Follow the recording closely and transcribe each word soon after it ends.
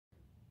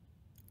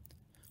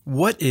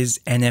What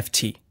is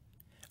NFT?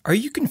 Are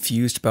you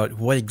confused about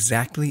what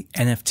exactly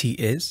NFT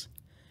is?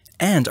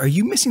 And are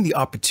you missing the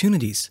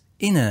opportunities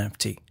in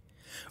NFT?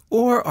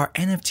 Or are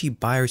NFT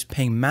buyers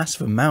paying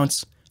massive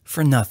amounts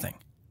for nothing?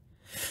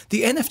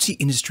 The NFT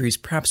industry is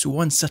perhaps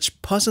one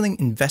such puzzling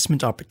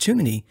investment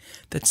opportunity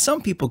that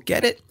some people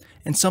get it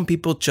and some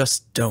people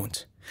just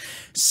don't.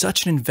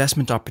 Such an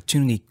investment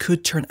opportunity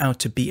could turn out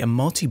to be a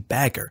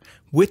multi-bagger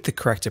with the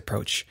correct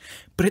approach,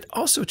 but it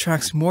also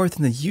attracts more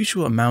than the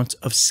usual amount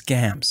of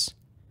scams.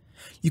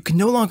 You can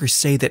no longer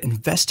say that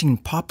investing in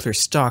popular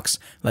stocks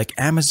like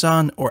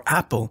Amazon or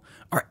Apple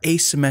are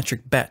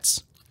asymmetric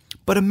bets.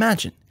 But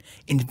imagine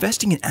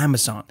investing in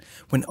Amazon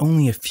when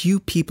only a few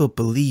people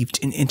believed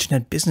in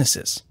internet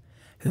businesses.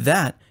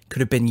 That could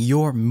have been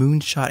your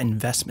moonshot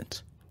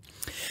investment.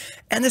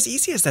 And as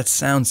easy as that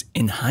sounds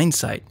in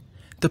hindsight,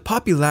 the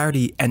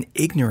popularity and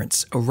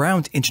ignorance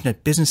around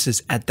internet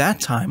businesses at that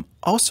time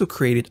also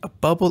created a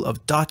bubble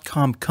of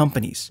dot-com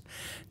companies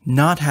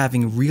not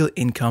having real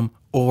income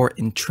or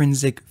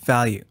intrinsic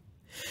value.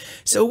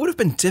 So it would have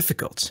been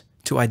difficult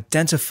to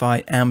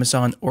identify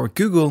Amazon or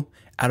Google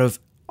out of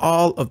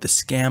all of the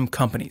scam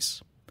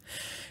companies.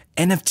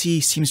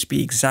 NFT seems to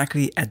be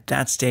exactly at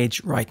that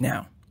stage right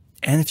now.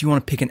 And if you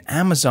want to pick an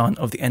Amazon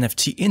of the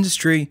NFT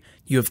industry,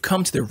 you have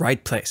come to the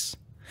right place.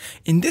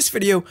 In this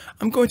video,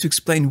 I'm going to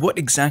explain what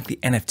exactly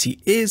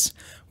NFT is,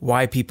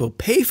 why people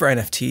pay for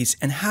NFTs,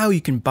 and how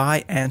you can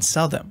buy and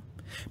sell them.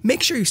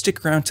 Make sure you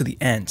stick around to the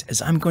end,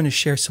 as I'm going to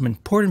share some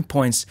important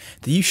points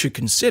that you should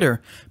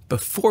consider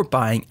before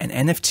buying an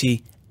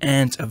NFT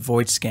and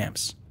avoid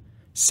scams.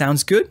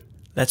 Sounds good?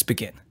 Let's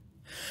begin.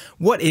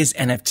 What is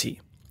NFT?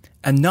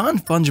 A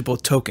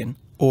non-fungible token,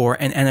 or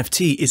an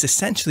NFT, is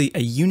essentially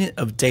a unit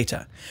of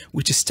data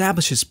which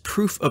establishes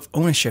proof of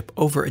ownership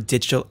over a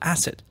digital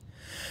asset.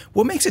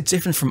 What makes it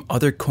different from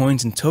other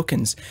coins and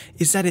tokens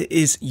is that it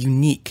is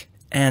unique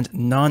and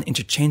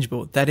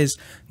non-interchangeable, that is,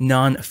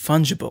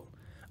 non-fungible,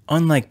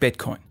 unlike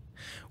Bitcoin.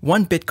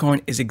 One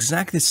Bitcoin is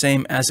exactly the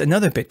same as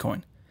another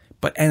Bitcoin,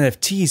 but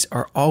NFTs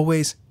are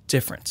always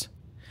different.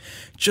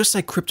 Just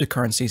like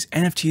cryptocurrencies,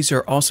 NFTs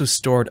are also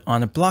stored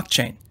on a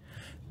blockchain.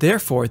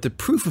 Therefore, the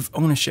proof of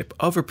ownership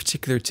of a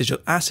particular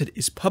digital asset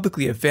is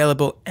publicly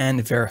available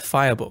and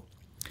verifiable.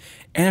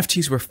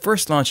 NFTs were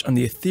first launched on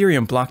the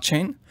Ethereum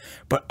blockchain,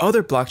 but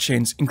other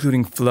blockchains,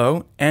 including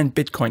Flow and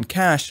Bitcoin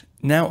Cash,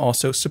 now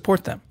also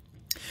support them.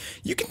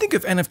 You can think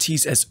of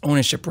NFTs as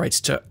ownership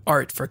rights to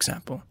art, for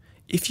example.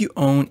 If you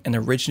own an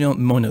original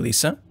Mona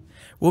Lisa,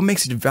 what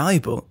makes it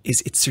valuable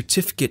is its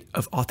certificate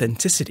of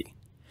authenticity.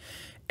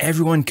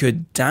 Everyone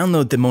could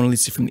download the Mona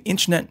Lisa from the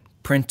internet,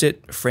 print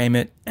it, frame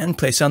it, and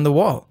place it on the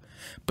wall.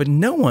 But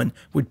no one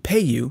would pay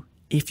you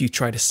if you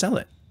try to sell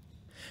it.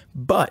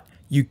 But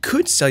you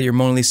could sell your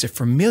Mona Lisa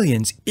for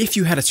millions if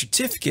you had a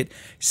certificate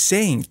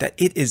saying that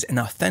it is an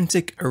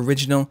authentic,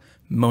 original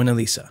Mona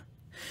Lisa.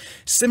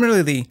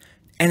 Similarly,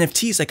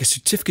 NFT is like a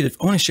certificate of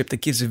ownership that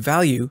gives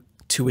value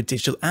to a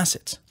digital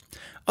asset.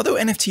 Although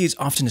NFT is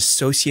often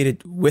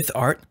associated with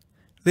art,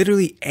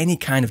 literally any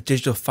kind of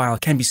digital file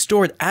can be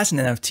stored as an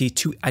NFT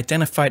to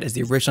identify it as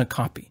the original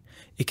copy.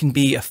 It can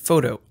be a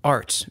photo,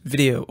 art,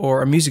 video,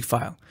 or a music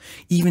file.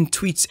 Even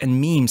tweets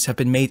and memes have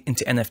been made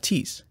into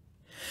NFTs.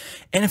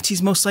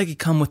 NFTs most likely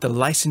come with a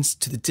license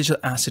to the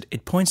digital asset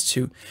it points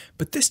to,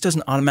 but this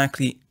doesn't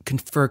automatically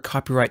confer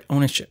copyright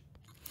ownership.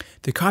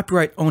 The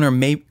copyright owner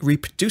may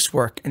reproduce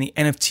work and the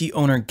NFT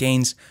owner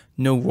gains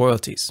no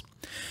royalties.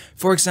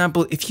 For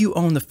example, if you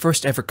own the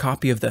first ever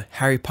copy of the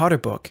Harry Potter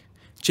book,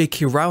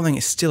 J.K. Rowling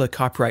is still a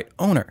copyright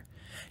owner.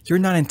 You're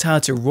not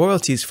entitled to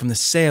royalties from the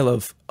sale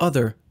of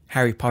other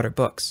Harry Potter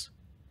books.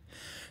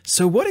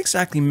 So what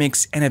exactly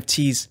makes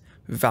NFTs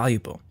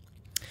valuable?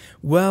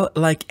 Well,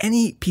 like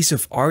any piece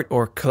of art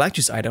or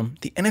collector's item,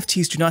 the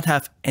NFTs do not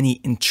have any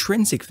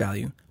intrinsic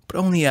value, but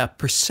only a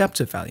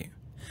perceptive value.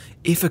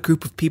 If a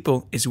group of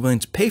people is willing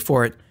to pay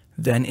for it,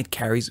 then it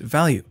carries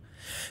value.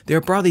 There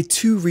are broadly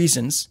two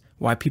reasons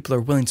why people are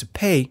willing to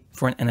pay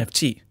for an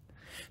NFT.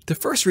 The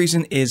first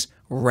reason is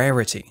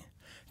rarity.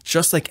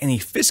 Just like any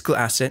physical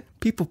asset,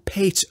 people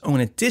pay to own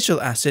a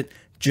digital asset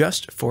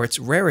just for its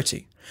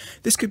rarity.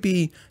 This could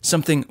be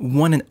something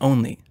one and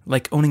only,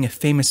 like owning a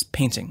famous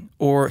painting,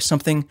 or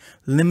something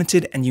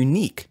limited and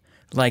unique,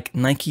 like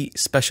Nike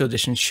special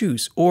edition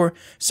shoes, or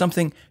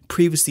something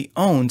previously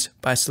owned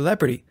by a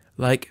celebrity,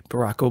 like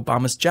Barack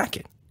Obama's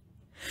jacket.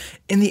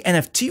 In the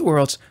NFT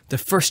world, the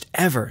first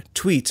ever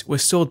tweet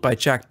was sold by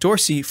Jack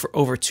Dorsey for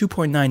over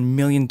 $2.9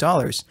 million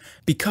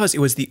because it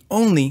was the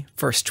only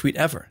first tweet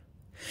ever.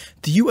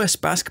 The US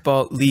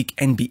basketball league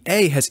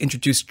NBA has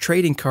introduced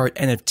trading card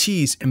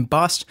NFTs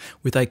embossed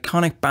with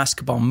iconic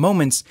basketball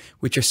moments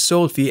which are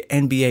sold via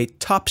NBA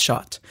Top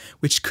Shot,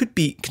 which could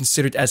be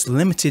considered as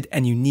limited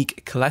and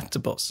unique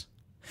collectibles.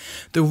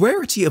 The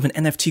rarity of an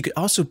NFT could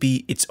also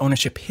be its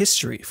ownership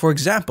history. For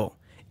example,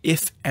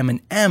 if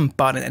Eminem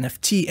bought an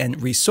NFT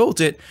and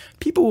resold it,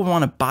 people would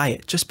want to buy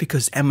it just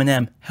because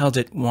Eminem held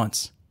it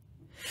once.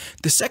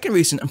 The second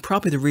reason, and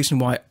probably the reason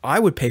why I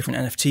would pay for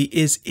an NFT,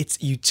 is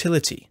its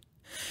utility.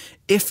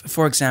 If,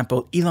 for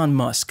example, Elon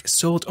Musk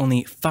sold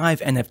only 5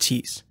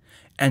 NFTs,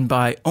 and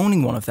by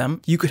owning one of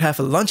them, you could have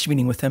a lunch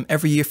meeting with him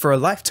every year for a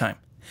lifetime,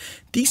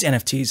 these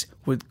NFTs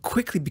would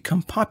quickly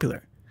become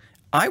popular.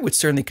 I would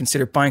certainly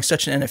consider buying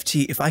such an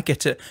NFT if I get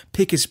to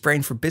pick his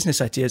brain for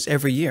business ideas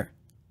every year.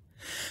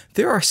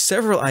 There are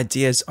several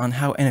ideas on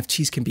how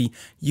NFTs can be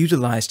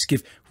utilized to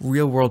give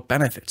real-world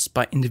benefits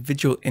by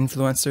individual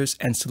influencers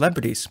and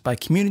celebrities, by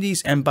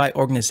communities, and by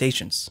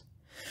organizations.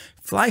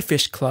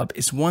 Flyfish Club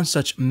is one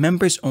such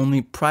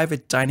members-only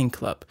private dining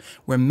club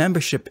where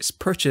membership is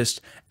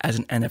purchased as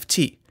an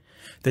NFT.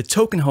 The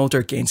token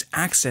holder gains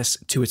access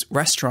to its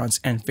restaurants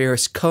and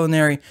various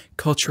culinary,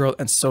 cultural,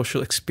 and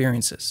social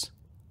experiences.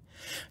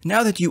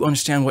 Now that you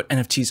understand what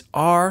NFTs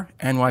are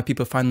and why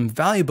people find them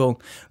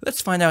valuable,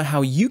 let's find out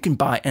how you can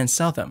buy and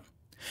sell them.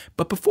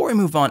 But before we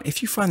move on,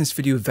 if you find this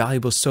video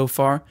valuable so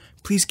far,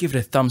 please give it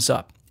a thumbs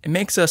up. It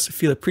makes us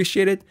feel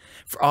appreciated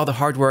for all the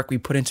hard work we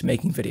put into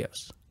making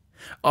videos.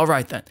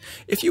 Alright then,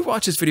 if you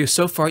watch this video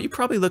so far, you're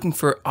probably looking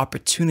for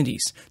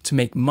opportunities to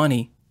make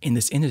money in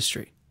this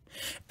industry.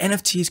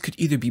 NFTs could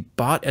either be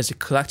bought as a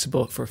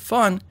collectible for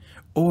fun,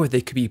 or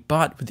they could be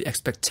bought with the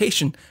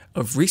expectation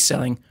of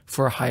reselling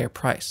for a higher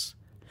price.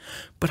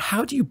 But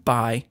how do you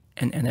buy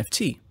an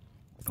NFT?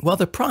 Well,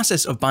 the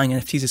process of buying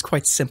NFTs is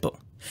quite simple.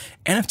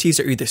 NFTs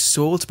are either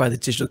sold by the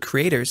digital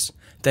creators,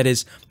 that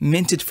is,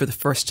 minted for the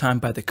first time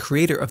by the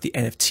creator of the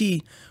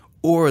NFT,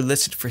 or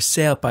listed for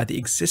sale by the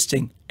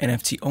existing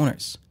NFT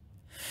owners.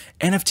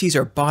 NFTs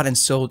are bought and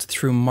sold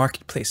through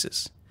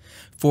marketplaces.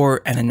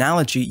 For an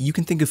analogy, you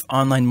can think of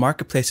online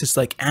marketplaces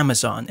like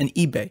Amazon and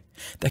eBay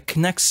that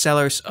connect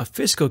sellers of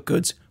physical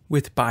goods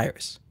with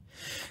buyers.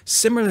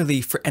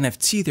 Similarly, for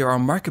NFT, there are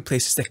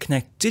marketplaces that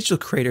connect digital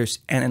creators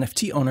and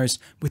NFT owners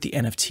with the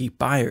NFT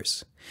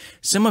buyers.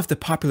 Some of the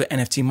popular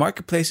NFT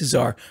marketplaces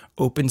are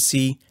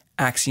OpenSea,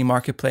 Axie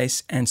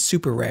Marketplace, and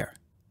SuperRare.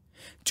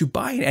 To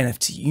buy an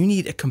NFT, you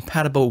need a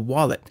compatible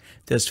wallet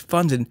that is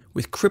funded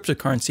with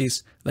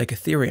cryptocurrencies like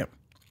Ethereum.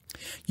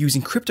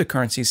 Using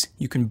cryptocurrencies,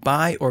 you can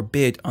buy or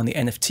bid on the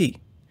NFT.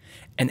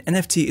 An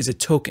NFT is a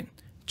token,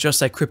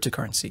 just like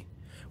cryptocurrency.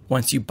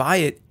 Once you buy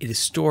it, it is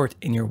stored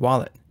in your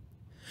wallet.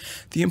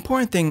 The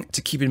important thing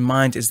to keep in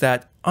mind is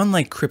that,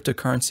 unlike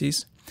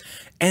cryptocurrencies,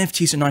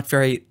 NFTs are not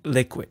very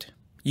liquid.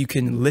 You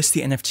can list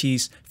the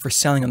NFTs for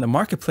selling on the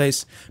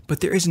marketplace, but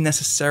there isn't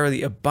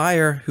necessarily a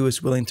buyer who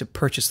is willing to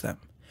purchase them.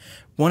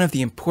 One of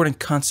the important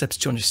concepts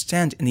to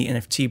understand in the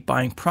NFT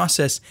buying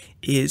process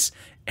is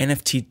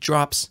NFT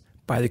drops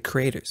by the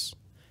creators.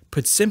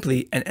 Put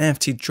simply, an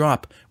NFT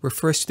drop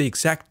refers to the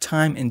exact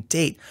time and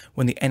date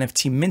when the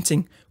NFT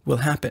minting will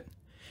happen.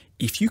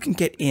 If you can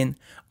get in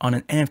on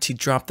an NFT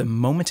drop the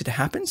moment it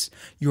happens,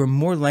 you are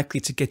more likely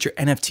to get your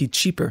NFT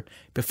cheaper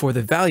before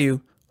the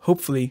value,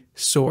 hopefully,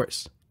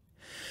 soars.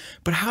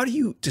 But how do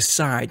you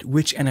decide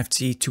which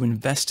NFT to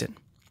invest in?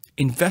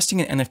 Investing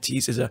in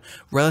NFTs is a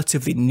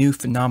relatively new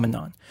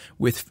phenomenon,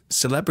 with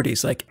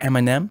celebrities like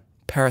Eminem,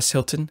 Paris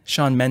Hilton,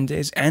 Shawn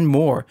Mendes, and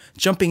more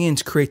jumping in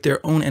to create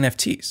their own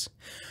NFTs.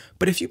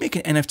 But if you make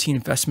an NFT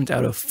investment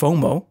out of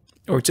FOMO,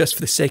 or just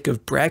for the sake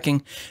of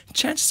bragging,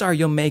 chances are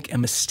you'll make a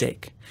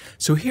mistake.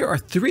 So here are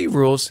 3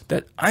 rules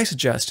that I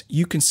suggest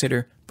you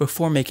consider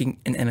before making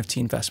an NFT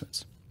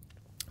investment.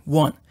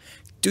 1.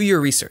 Do your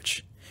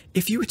research.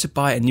 If you were to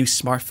buy a new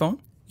smartphone,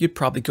 you'd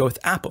probably go with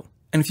Apple.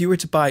 And if you were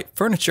to buy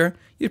furniture,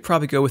 you'd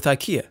probably go with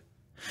IKEA.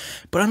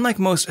 But unlike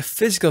most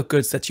physical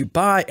goods that you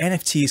buy,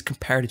 NFT is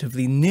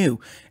comparatively new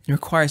and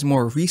requires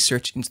more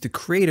research into the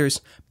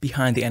creators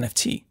behind the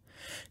NFT.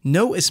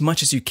 Know as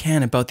much as you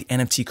can about the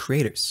NFT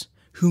creators.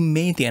 Who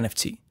made the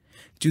NFT?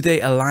 Do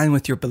they align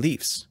with your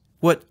beliefs?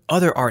 What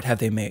other art have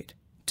they made?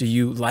 Do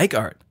you like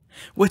art?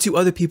 What do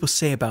other people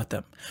say about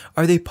them?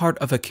 Are they part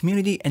of a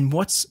community, and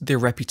what's their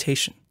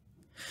reputation?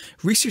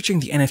 Researching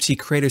the NFT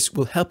creators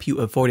will help you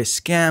avoid a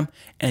scam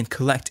and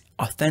collect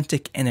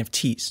authentic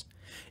NFTs.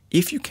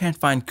 If you can't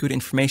find good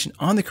information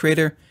on the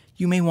creator,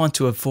 you may want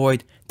to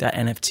avoid that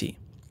NFT.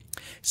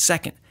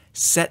 Second,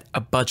 set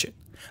a budget.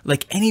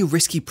 Like any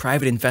risky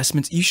private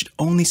investments, you should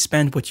only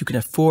spend what you can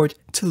afford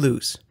to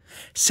lose.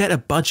 Set a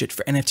budget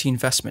for NFT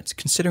investments,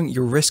 considering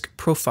your risk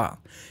profile.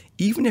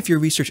 Even if your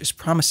research is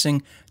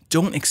promising,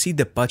 don't exceed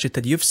the budget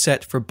that you've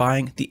set for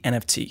buying the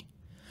NFT.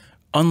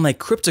 Unlike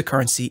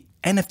cryptocurrency,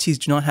 NFTs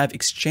do not have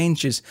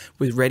exchanges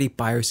with ready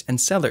buyers and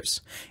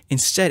sellers.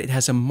 Instead, it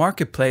has a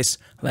marketplace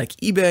like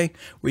eBay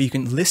where you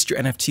can list your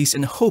NFTs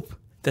and hope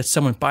that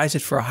someone buys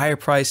it for a higher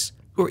price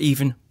or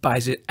even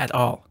buys it at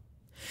all.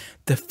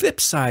 The flip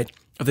side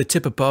of the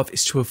tip above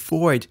is to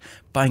avoid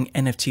buying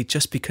NFT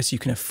just because you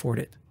can afford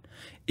it.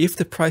 If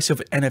the price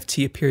of an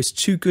NFT appears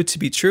too good to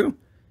be true,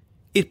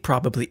 it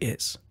probably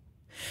is.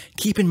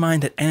 Keep in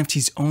mind that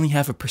NFTs only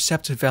have a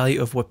perceptive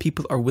value of what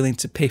people are willing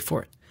to pay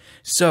for it.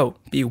 So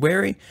be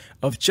wary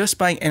of just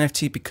buying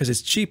NFT because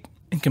it's cheap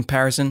in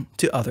comparison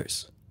to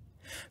others.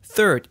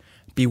 Third,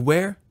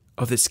 beware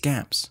of the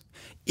scams.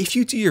 If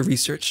you do your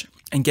research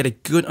and get a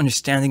good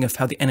understanding of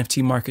how the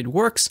NFT market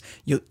works,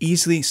 you'll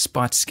easily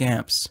spot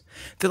scams.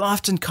 They'll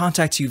often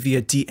contact you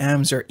via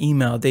DMs or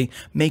email. They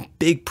make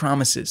big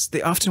promises.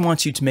 They often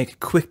want you to make a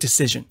quick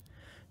decision.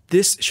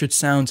 This should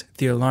sound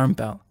the alarm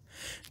bell.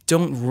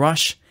 Don't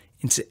rush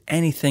into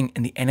anything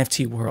in the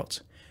NFT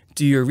world.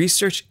 Do your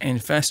research and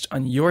invest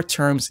on your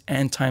terms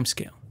and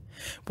timescale.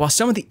 While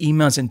some of the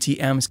emails and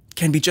DMs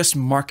can be just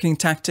marketing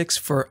tactics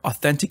for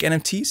authentic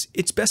NFTs,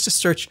 it's best to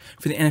search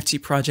for the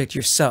NFT project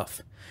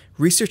yourself.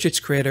 Research its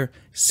creator,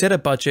 set a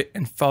budget,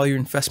 and follow your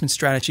investment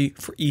strategy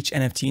for each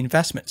NFT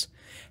investment,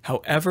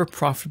 however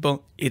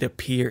profitable it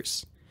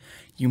appears.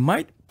 You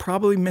might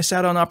probably miss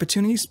out on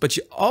opportunities, but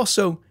you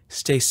also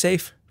stay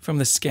safe from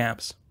the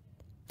scams.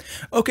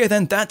 Okay,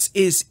 then that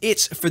is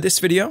it for this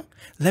video.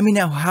 Let me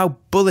know how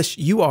bullish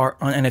you are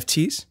on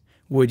NFTs.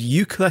 Would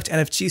you collect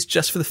NFTs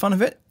just for the fun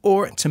of it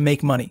or to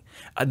make money?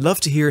 I'd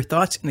love to hear your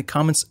thoughts in the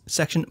comments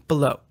section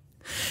below.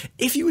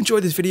 If you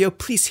enjoyed this video,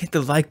 please hit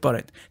the like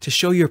button to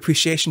show your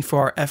appreciation for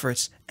our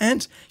efforts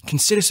and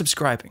consider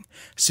subscribing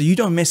so you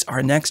don't miss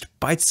our next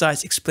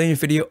bite-sized explainer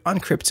video on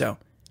crypto.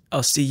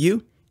 I'll see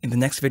you in the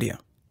next video.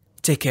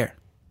 Take care.